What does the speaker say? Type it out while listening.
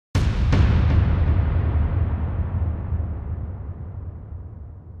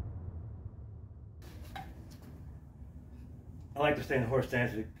like to stay in the horse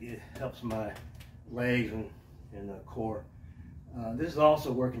stance. It helps my legs and the core. This is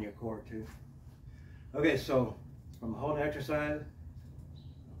also working your core too. Okay, so from holding exercise,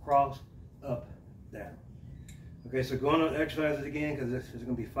 across, up, down. Okay, so going on exercises again, because there's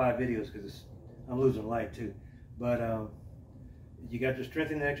going to be 5 videos because I'm losing light too. But you got your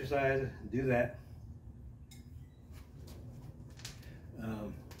strengthening exercise, do that.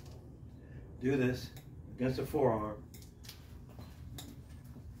 Do this against the forearm,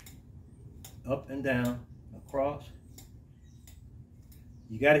 up and down, across.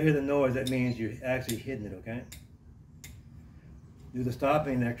 You got to hear the noise. That means you're actually hitting it, okay? Do the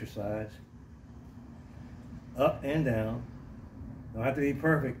stopping exercise, up and down. Don't have to be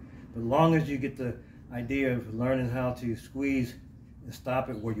perfect, but as long as you get the idea of learning how to squeeze and stop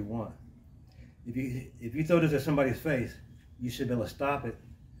it where you want. If you throw this at somebody's face, you should be able to stop it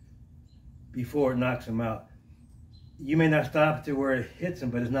before it knocks them out. You may not stop it to where it hits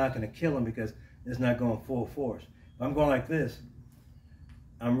them, but it's not going to kill them because it's not going full force. If I'm going like this,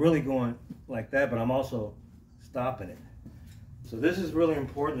 I'm really going like that, but I'm also stopping it. So this is really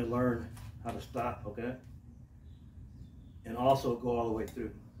important to learn how to stop, okay? And also go all the way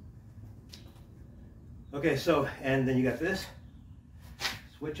through. Okay, so, and then you got this,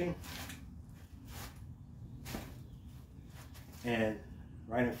 switching. And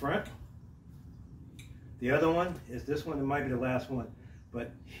right in front. The other one is this one. It might be the last one.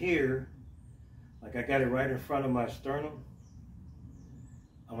 But here, like I got it right in front of my sternum,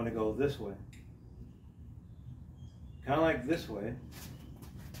 I'm going to go this way. Kind of like this way,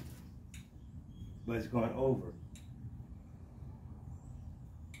 but it's going over.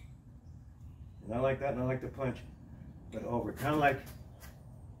 Not like that, not like the punch, but over. Kind of like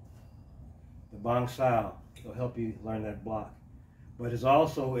the Bang Sao. It'll help you learn that block. But it's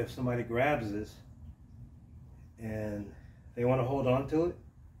also, if somebody grabs this and they want to hold on to it,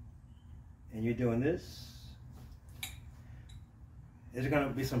 and you're doing this, there's going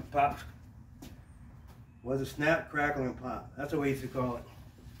to be some pop. What is it? Snap, crackle, and pop. That's what we used to call it.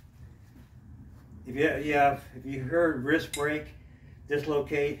 If you heard wrist break,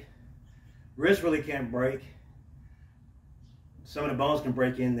 dislocate, wrist really can't break. Some of the bones can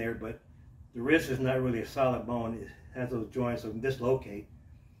break in there, but the wrist is not really a solid bone. It has those joints, so it can dislocate.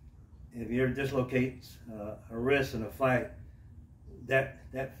 If you ever dislocate a wrist in a fight, that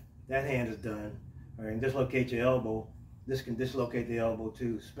hand is done. Or you can dislocate your elbow. This can dislocate the elbow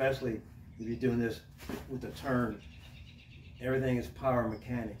too, especially if you're doing this with a turn. Everything is power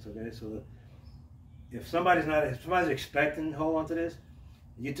mechanics, okay? So if somebody's expecting to hold on to this,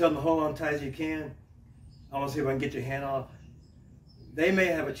 you tell them to hold on tight as you can. I want to see if I can get your hand off. They may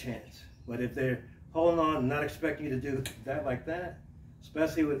have a chance, but if they're holding on and not expecting you to do that like that,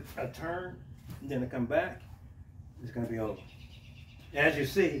 especially with a turn and then to come back, it's going to be over. As you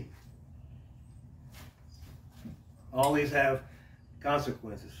see, all these have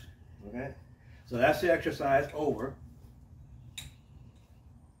consequences, okay? So that's the exercise over.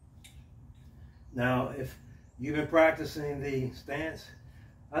 Now, if you've been practicing the stance,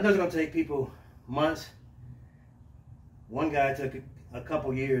 I know it's going to take people months. One guy took a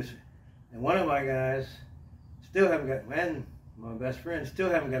couple years, and one of my guys still haven't got, and my best friend still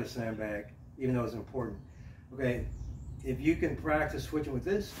haven't got a sandbag, even though it's important. Okay, if you can practice switching with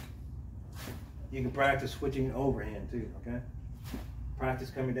this, you can practice switching overhand too, okay? Practice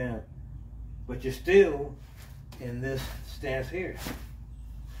coming down. But you're still in this stance here.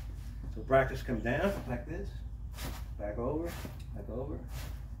 So practice come down like this, back over,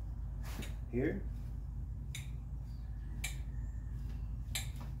 here.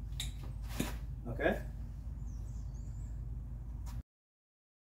 Okay?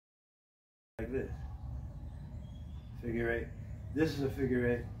 Like this. Figure 8. This is a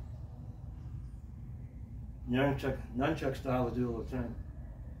figure 8. Nunchuck style to do all the time.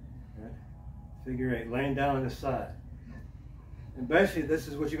 Okay? Figure 8, laying down on the side. And basically this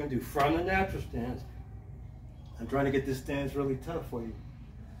is what you're going to do from the natural stance. I'm trying to get this stance really tough for you.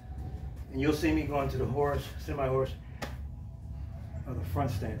 And you'll see me going to the horse, semi-horse, or the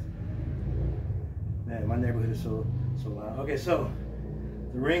front stance. Man, my neighborhood is so loud. Okay, so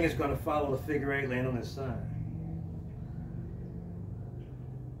the ring is going to follow the figure 8 laying on this side.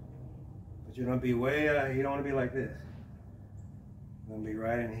 But you're going to be way, you don't want to be like this. You're going to be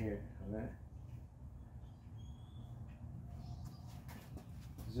right in here, okay?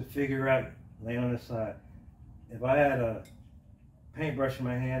 This is a figure 8 laying on this side. If I had a paintbrush in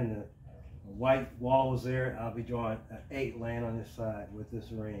my hand and a white wall was there, I'll be drawing an 8 laying on this side with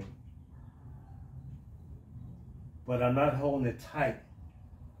this ring. But I'm not holding it tight,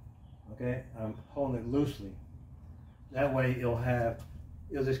 okay? I'm holding it loosely. That way it'll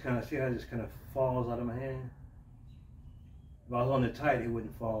just kind of, see how it just kind of falls out of my hand? If I was holding it tight, it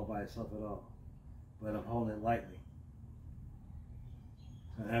wouldn't fall by itself at all. But I'm holding it lightly.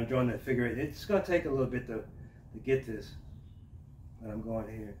 And I'm drawing that figure eight. It's going to take a little bit to get this, but I'm going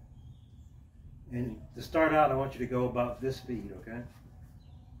here. And to start out, I want you to go about this speed, okay?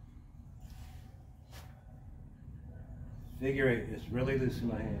 Figure eight is really loose in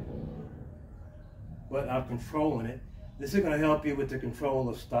my hand. But I'm controlling it. This is going to help you with the control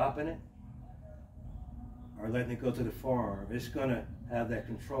of stopping it or letting it go to the forearm. It's going to have that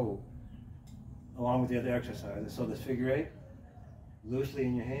control along with the other exercises. So this figure eight, loosely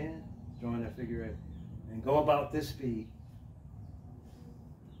in your hand, drawing that figure eight. And go about this speed.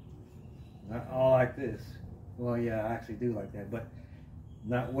 Not all like this. Well, yeah, I actually do like that, but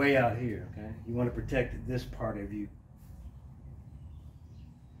not way out here, okay? You want to protect this part of you.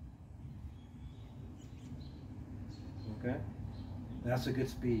 Okay? That's a good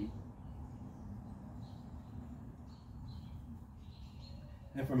speed.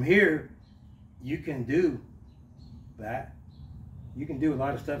 And from here, you can do back. You can do a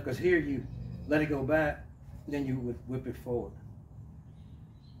lot of stuff, because here you let it go back, then you would whip it forward.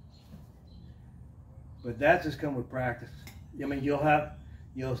 But that just comes with practice. I mean, you'll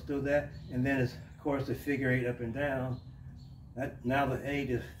do that, and then it's, of course, the figure eight up and down. Now the eight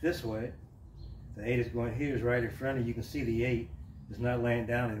is this way. The eight is going here, is right in front of you. You can see the eight is not laying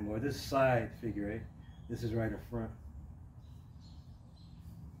down anymore. This is side figure eight. This is right in front.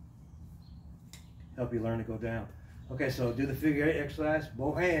 Help you learn to go down. Okay, so do the figure eight exercise.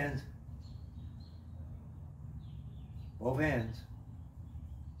 Both hands. Both hands.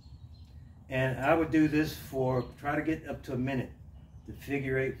 And I would do this for, try to get up to a minute. The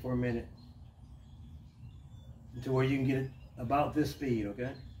figure eight for a minute. To where you can get it about this speed,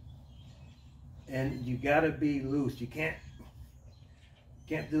 okay? And you gotta be loose. You can't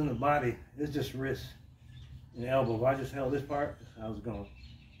do in the body. It's just wrist and elbow. If I just held this part, I was going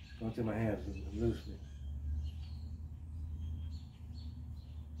through my hands loosely.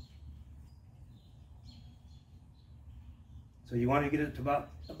 So you want to get it to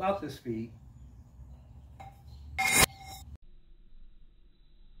about this speed.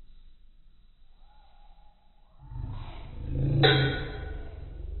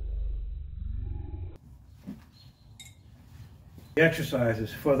 The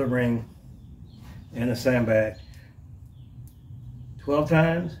exercises for the ring and the sandbag. 12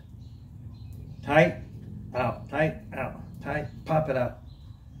 times. Tight, out, tight, pop it out.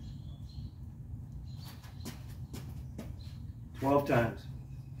 12 times.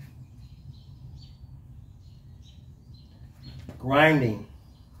 Grinding.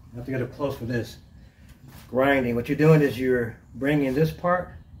 I have to get up close for this. Grinding. What you're doing is you're bringing this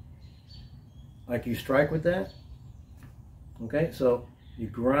part, like you strike with that. Okay, so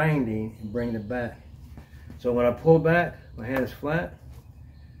you're grinding and bringing it back. So when I pull back, my hand is flat.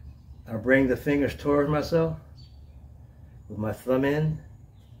 I bring the fingers towards myself with my thumb in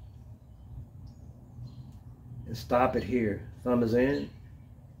and stop it here. Thumb is in,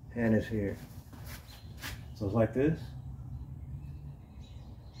 hand is here. So it's like this.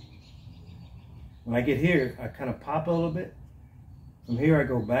 When I get here, I kind of pop a little bit. From here, I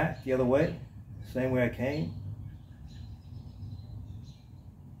go back the other way, same way I came.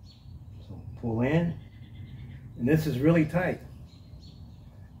 So pull in, and this is really tight.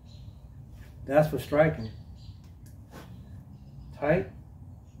 That's for striking. Tight.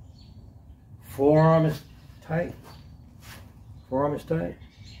 Forearm is tight. Forearm is tight.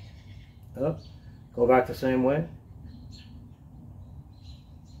 Up. Go back the same way.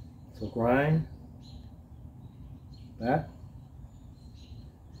 So grind. Back.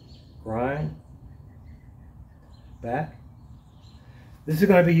 Grind. Back. This is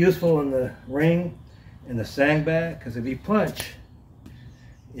going to be useful in the ring and the sandbag, because if you punch,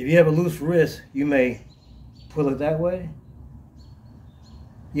 if you have a loose wrist, you may pull it that way.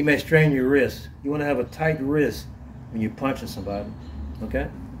 You may strain your wrist. You want to have a tight wrist when you're punching somebody, okay?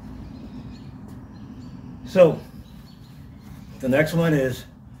 So, the next one is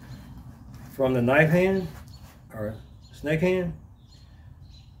from the knife hand, or snake hand,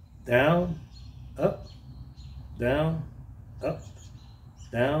 down, up, down, up,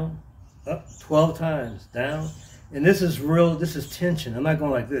 down, up, 12 times, down. And this is real, this is tension. I'm not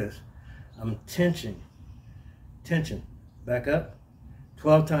going like this. I'm tension, back up,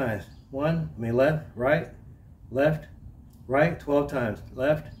 12 times. Left, right, 12 times.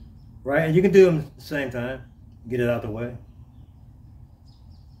 Left, right, and you can do them at the same time. Get it out the way.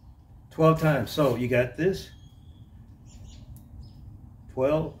 12 times. So you got this,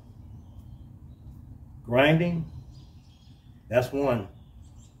 12, grinding, That's 1.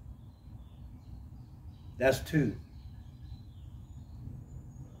 That's 2.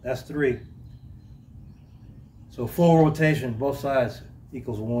 That's 3. So full rotation, both sides,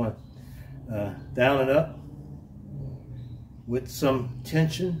 equals 1. Down and up with some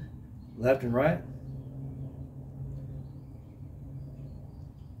tension, left and right.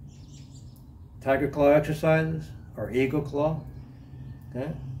 Tiger claw exercises or eagle claw.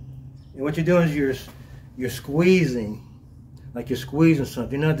 Okay, and what you're doing is you're squeezing, like you're squeezing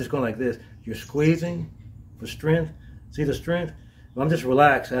something. You're not just going like this. You're squeezing for strength. See the strength? If I'm just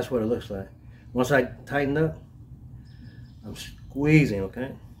relaxed, that's what it looks like. Once I tighten up, I'm squeezing.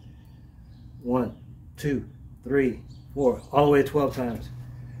 Okay. 1, 2, 3, 4, all the way to 12 times.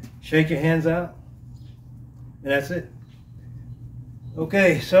 Shake your hands out, and that's it.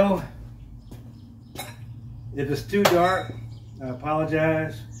 Okay, so if it's too dark, I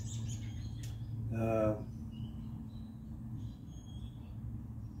apologize.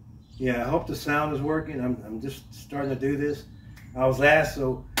 Yeah, I hope the sound is working. I'm just starting to do this. I was asked,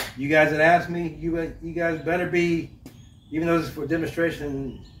 so you guys that asked me, you guys better be, even though this is for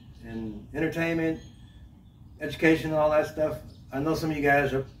demonstration and entertainment, education, all that stuff. I know some of you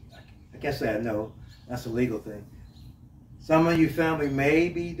guys are, I can't say I know, that's a legal thing. Some of you family may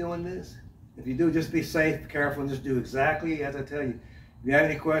be doing this. If you do, just be safe, careful, and just do exactly as I tell you. If you have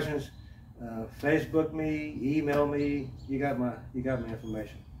any questions, Facebook me, email me. You got my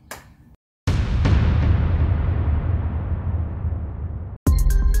information.